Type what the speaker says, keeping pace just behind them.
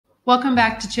Welcome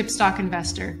back to Chip Stock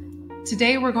Investor.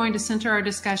 Today we're going to center our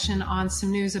discussion on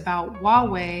some news about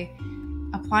Huawei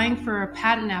applying for a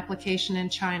patent application in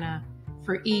China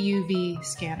for EUV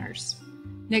scanners.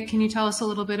 Nick, can you tell us a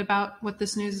little bit about what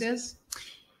this news is?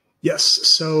 Yes,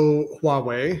 so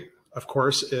Huawei, of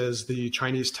course, is the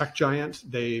Chinese tech giant.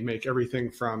 They make everything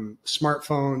from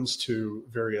smartphones to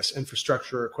various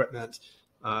infrastructure equipment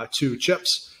to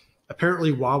chips.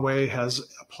 Apparently, Huawei has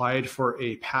applied for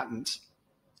a patent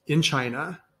in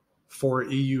China for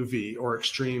EUV, or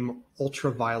extreme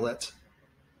ultraviolet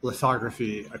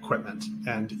lithography equipment.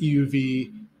 And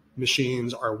EUV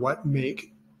machines are what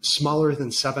make smaller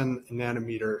than 7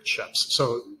 nanometer chips.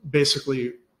 So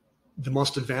basically, the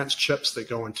most advanced chips that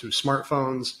go into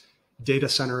smartphones, data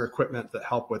center equipment that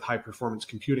help with high performance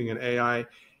computing and AI,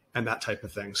 and that type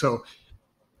of thing. So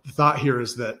the thought here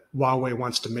is that Huawei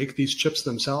wants to make these chips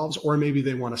themselves, or maybe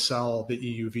they want to sell the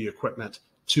EUV equipment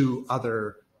to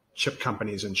other chip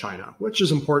companies in China, which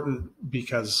is important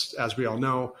because, as we all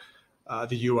know,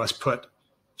 the US put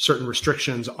certain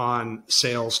restrictions on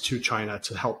sales to China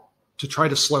to try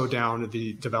to slow down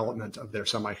the development of their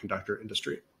semiconductor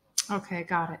industry. Okay,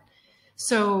 got it.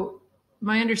 So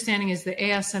my understanding is that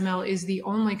ASML is the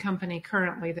only company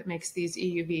currently that makes these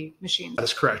EUV machines. That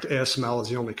is correct. ASML is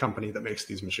the only company that makes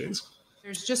these machines.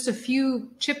 There's just a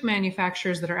few chip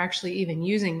manufacturers that are actually even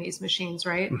using these machines,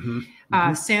 right?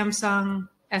 Samsung,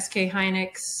 SK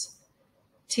Hynix,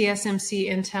 TSMC,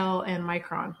 Intel, and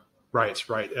Micron.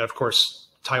 Right. Of course,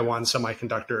 Taiwan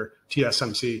Semiconductor,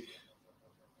 TSMC,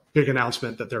 big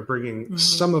announcement that they're bringing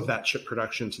some of that chip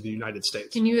production to the United States.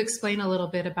 Can you explain a little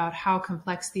bit about how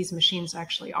complex these machines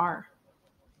actually are?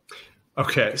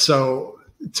 Okay, so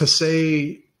to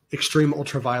say extreme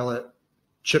ultraviolet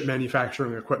chip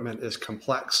manufacturing equipment is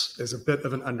complex is a bit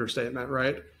of an understatement,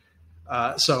 right?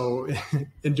 So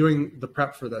in doing the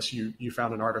prep for this, you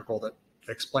found an article that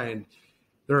explained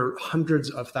there are hundreds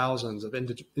of thousands of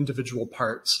individual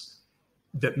parts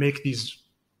that make these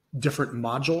different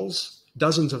modules,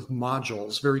 dozens of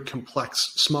modules, very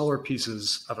complex, smaller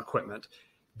pieces of equipment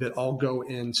that all go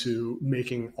into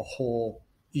making a whole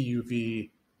EUV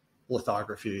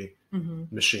lithography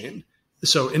machine.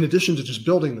 So in addition to just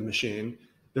building the machine,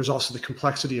 there's also the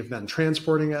complexity of then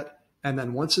transporting it. And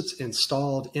then once it's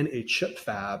installed in a chip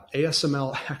fab,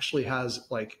 ASML actually has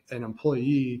like an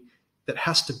employee that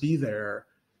has to be there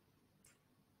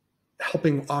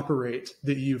helping operate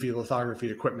the EUV lithography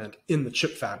equipment in the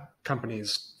chip fab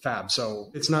company's fab.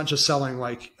 So it's not just selling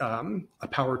like a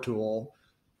power tool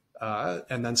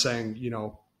and then saying,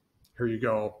 here you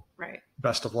go, right,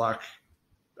 best of luck,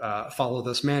 follow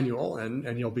this manual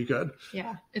and you'll be good.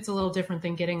 Yeah, it's a little different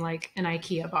than getting like an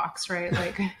IKEA box, right?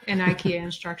 Like an IKEA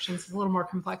instructions. It's a little more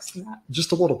complex than that.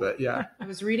 Just a little bit, yeah. I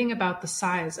was reading about the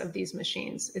size of these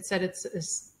machines. It said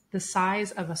it's the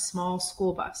size of a small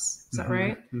school bus. Is that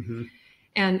right?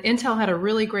 And Intel had a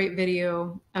really great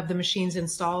video of the machines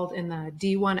installed in the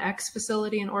D1X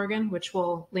facility in Oregon, which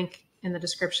we'll link in the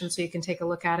description so you can take a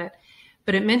look at it.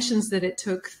 But it mentions that it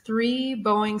took 3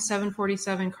 Boeing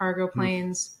 747 cargo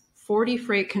planes, 40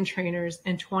 freight containers,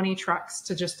 and 20 trucks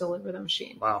to just deliver the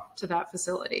machine to that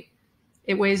facility.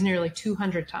 It weighs nearly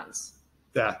 200 tons.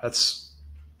 Yeah, that's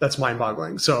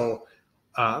mind-boggling. So,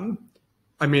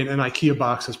 I mean, an IKEA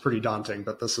box is pretty daunting,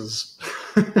 but this is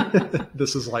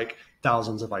this is like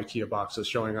thousands of IKEA boxes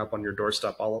showing up on your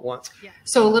doorstep all at once. Yeah.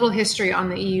 So a little history on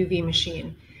the EUV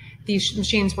machine. These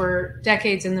machines were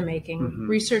decades in the making.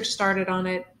 Research started on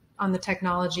the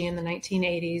technology in the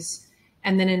 1980s.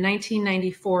 And then in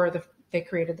 1994, they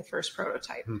created the first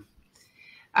prototype.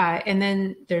 And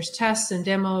then there's tests and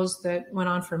demos that went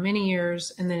on for many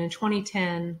years. And then in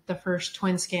 2010, the first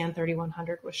TwinScan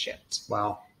 3100 was shipped.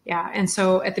 Wow. Yeah. And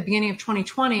so at the beginning of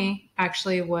 2020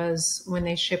 actually was when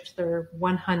they shipped their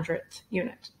 100th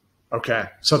unit. Okay.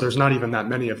 So there's not even that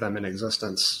many of them in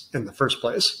existence in the first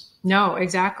place. No,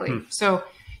 exactly. So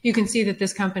you can see that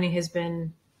this company has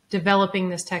been developing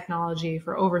this technology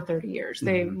for over 30 years.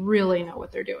 They really know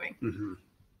what they're doing.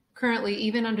 Currently,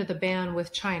 even under the ban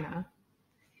with China,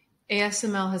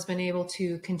 ASML has been able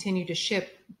to continue to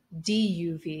ship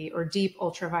DUV or deep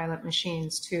ultraviolet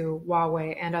machines to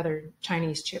Huawei and other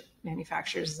Chinese chip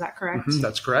manufacturers. Is that correct?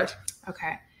 That's correct.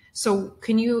 Okay. So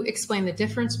can you explain the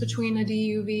difference between a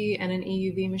DUV and an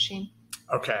EUV machine?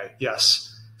 Okay.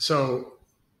 Yes. So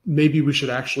maybe we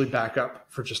should actually back up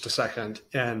for just a second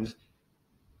and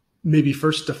maybe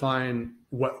first define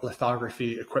what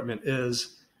lithography equipment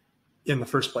is in the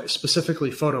first place, specifically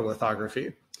photolithography.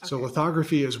 Okay. So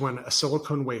lithography is when a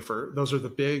silicone wafer, those are the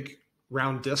big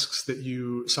round discs that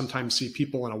you sometimes see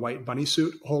people in a white bunny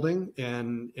suit holding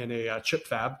in a chip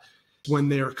fab. when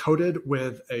they are coated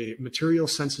with a material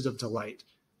sensitive to light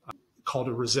called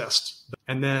a resist.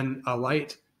 And then a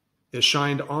light is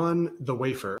shined on the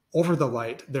wafer. Over the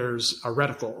light, there's a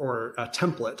reticle or a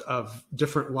template of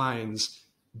different lines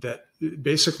that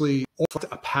basically put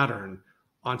a pattern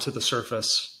onto the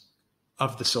surface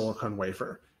of the silicon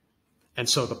wafer. And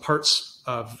so the parts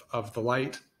of the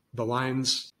light, the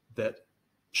lines that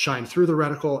shine through the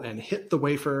reticle and hit the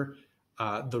wafer,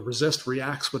 the resist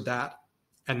reacts with that,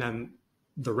 and then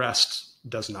the rest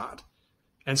does not.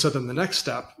 And so then the next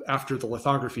step after the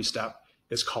lithography step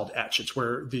is called etch. It's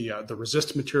where the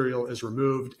resist material is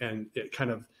removed and it kind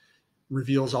of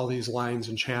reveals all these lines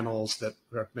and channels that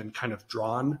have been kind of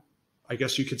drawn, I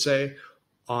guess you could say,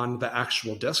 on the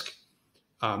actual disk.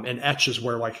 And etch is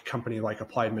where like a company like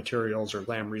Applied Materials or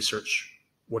Lam Research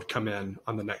would come in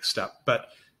on the next step. But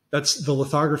that's the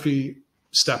lithography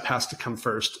step has to come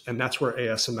first, and that's where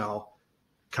ASML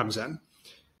comes in.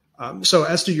 So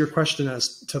as to your question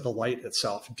as to the light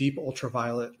itself, deep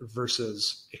ultraviolet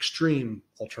versus extreme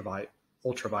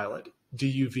ultraviolet,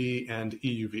 DUV and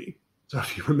EUV. So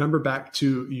if you remember back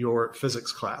to your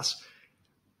physics class,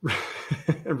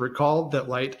 recall that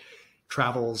light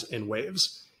travels in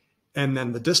waves. And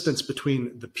then the distance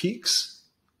between the peaks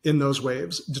in those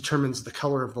waves determines the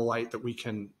color of the light that we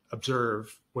can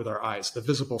observe with our eyes, the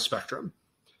visible spectrum.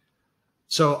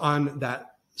 So on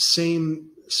that same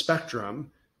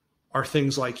spectrum are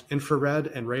things like infrared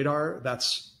and radar.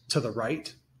 That's to the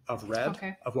right of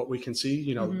red, of what we can see.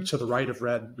 You know, to the right of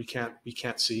red, we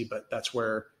can't see, but that's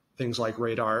where things like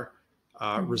radar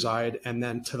reside. And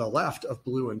then to the left of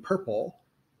blue and purple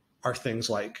are things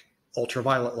like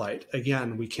ultraviolet light.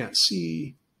 Again, we can't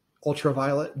see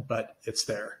ultraviolet, but it's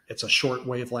there. It's a short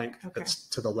wavelength that's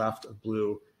to the left of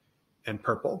blue and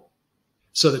purple.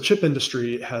 So the chip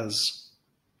industry has,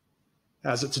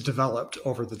 as it's developed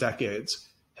over the decades,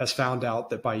 has found out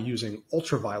that by using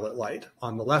ultraviolet light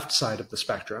on the left side of the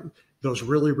spectrum, those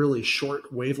really, really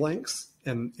short wavelengths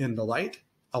in the light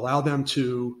allow them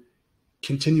to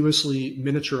continuously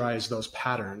miniaturize those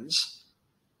patterns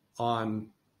on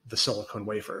the silicon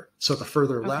wafer. So the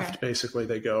further left, basically,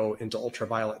 they go into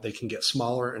ultraviolet, they can get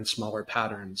smaller and smaller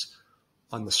patterns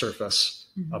on the surface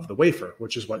of the wafer,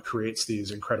 which is what creates these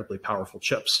incredibly powerful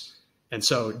chips. And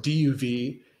so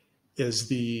DUV is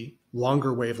the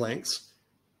longer wavelengths.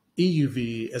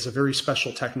 EUV is a very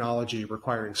special technology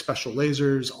requiring special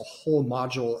lasers, a whole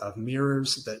module of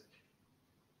mirrors that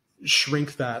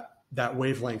shrink that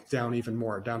wavelength down even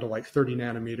more, down to like 30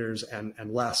 nanometers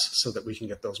and less, so that we can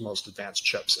get those most advanced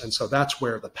chips. And so that's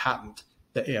where the patent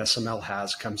that ASML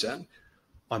has comes in,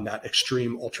 on that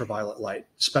extreme ultraviolet light.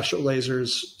 Special lasers,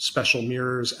 special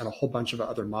mirrors, and a whole bunch of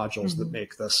other modules that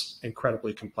make this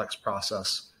incredibly complex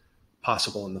process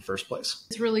possible in the first place.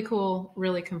 It's really cool,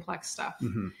 really complex stuff.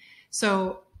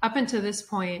 So up until this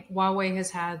point, Huawei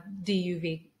has had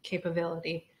DUV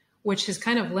capability, which has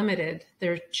kind of limited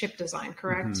their chip design,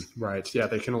 correct? Right. Yeah,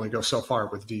 they can only go so far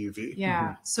with DUV.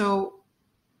 Yeah. So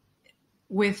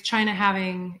with China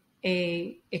having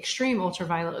a extreme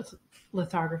ultraviolet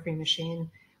lithography machine,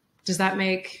 does that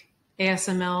make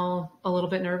ASML a little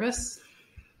bit nervous?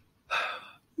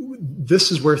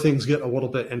 This is where things get a little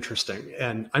bit interesting.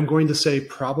 And I'm going to say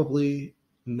probably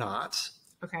not.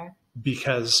 Okay.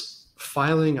 Because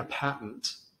filing a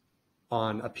patent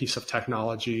on a piece of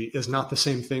technology is not the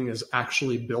same thing as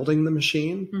actually building the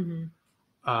machine,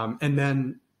 and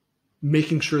then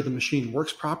making sure the machine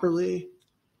works properly.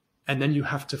 And then you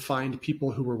have to find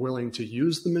people who are willing to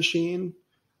use the machine.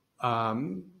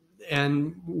 And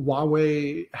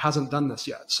Huawei hasn't done this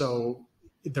yet. So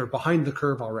they're behind the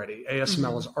curve already.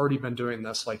 ASML has already been doing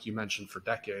this, like you mentioned, for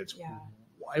decades. Yeah.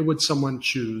 Why would someone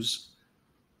choose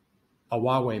a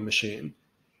Huawei machine?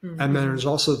 And then there's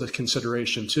also the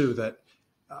consideration too that,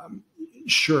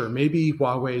 sure, maybe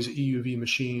Huawei's EUV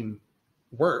machine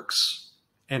works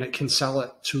and it can sell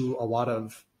it to a lot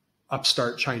of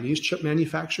upstart Chinese chip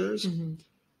manufacturers.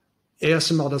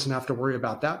 ASML doesn't have to worry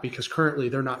about that because currently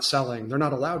they're not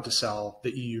allowed to sell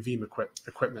the EUV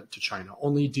equipment to China,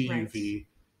 only DUV. Right.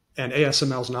 And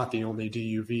ASML is not the only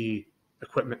DUV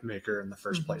equipment maker in the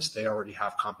first place. They already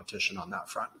have competition on that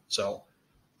front. So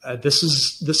this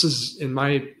is, in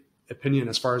my opinion,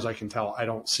 as far as I can tell, I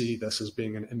don't see this as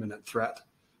being an imminent threat.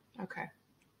 Okay.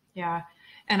 Yeah.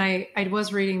 And I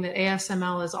was reading that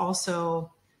ASML is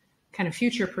also kind of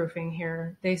future-proofing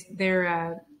here.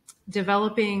 They're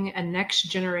developing a next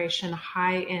generation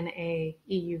high NA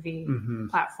EUV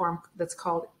platform that's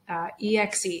called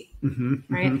EXE,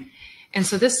 right? And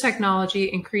so this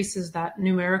technology increases that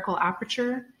numerical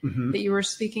aperture that you were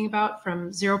speaking about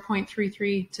from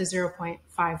 0.33 to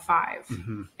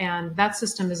 0.55. And that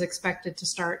system is expected to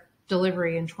start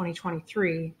delivery in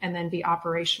 2023 and then be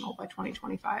operational by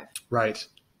 2025. Right.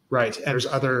 And there's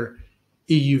other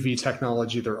EUV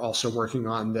technology they're also working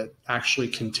on that actually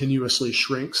continuously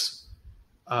shrinks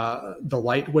the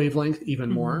light wavelength even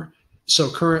more. So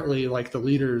currently, like the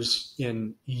leaders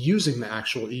in using the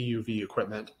actual EUV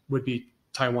equipment would be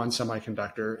Taiwan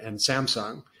Semiconductor and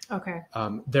Samsung. Okay.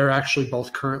 They're actually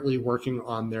both currently working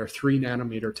on their 3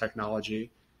 nanometer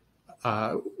technology,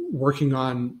 working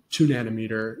on 2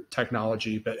 nanometer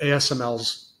technology, but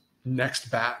ASML's next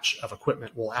batch of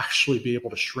equipment will actually be able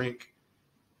to shrink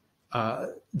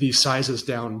these sizes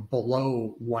down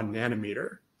below 1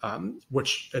 nanometer,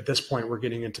 which at this point we're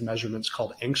getting into measurements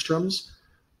called angstroms.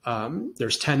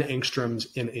 There's 10 angstroms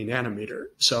in a nanometer.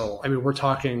 So, I mean, we're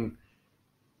talking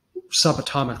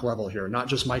subatomic level here, not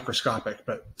just microscopic,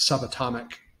 but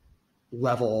subatomic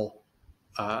level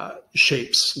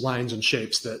shapes, lines and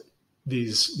shapes that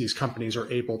these companies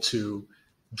are able to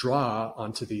draw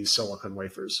onto these silicon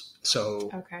wafers.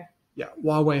 So, yeah,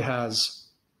 Huawei has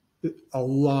a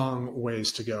long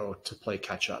ways to go to play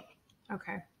catch up.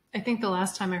 Okay. I think the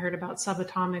last time I heard about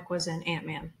subatomic was in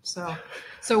Ant-Man. So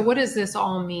what does this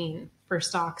all mean for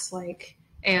stocks like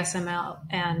ASML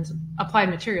and Applied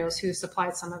Materials, who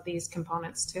supplied some of these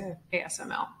components to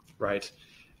ASML? Right.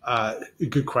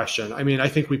 Good question. I mean, I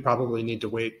think we probably need to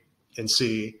wait and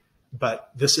see,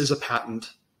 but this is a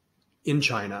patent in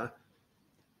China.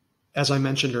 As I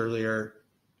mentioned earlier,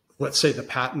 let's say the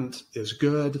patent is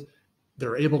good.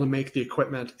 They're able to make the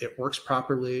equipment. It works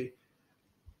properly.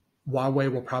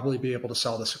 Huawei will probably be able to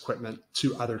sell this equipment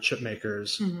to other chip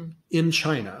makers in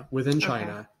China, within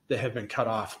China, that have been cut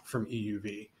off from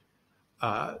EUV.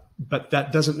 But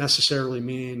that doesn't necessarily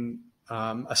mean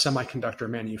a semiconductor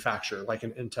manufacturer like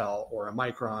an Intel or a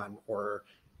Micron or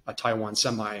a Taiwan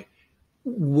Semi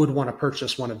would want to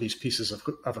purchase one of these pieces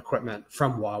of equipment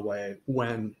from Huawei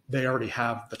when they already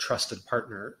have the trusted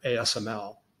partner,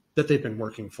 ASML, that they've been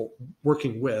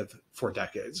working with for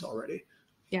decades already.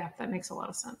 Yeah, that makes a lot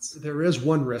of sense. There is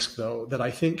one risk, though, that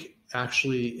I think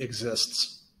actually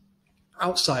exists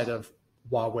outside of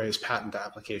Huawei's patent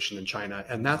application in China,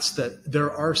 and that's that there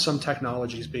are some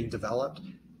technologies being developed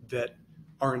that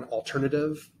are an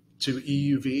alternative to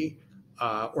EUV,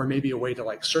 or maybe a way to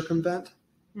like circumvent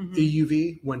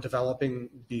EUV when developing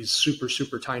these super,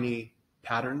 super tiny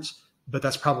patterns. But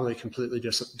that's probably a completely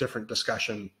different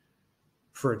discussion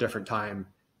for a different time.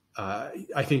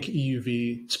 I think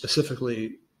EUV,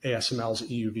 specifically ASML's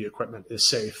EUV equipment, is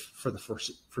safe for the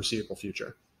foreseeable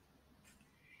future.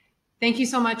 Thank you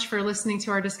so much for listening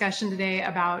to our discussion today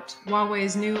about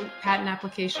Huawei's new patent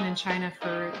application in China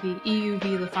for the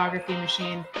EUV lithography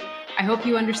machine. I hope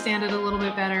you understand it a little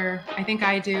bit better. I think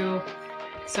I do.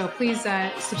 So please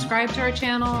subscribe to our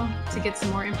channel to get some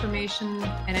more information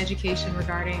and education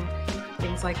regarding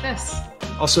things like this.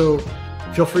 Also,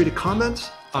 feel free to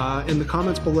comment in the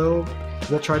comments below.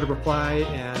 We'll try to reply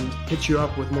and hit you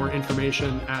up with more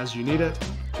information as you need it.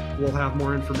 We'll have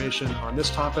more information on this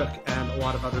topic and a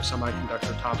lot of other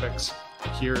semiconductor topics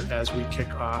here as we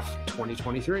kick off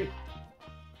 2023.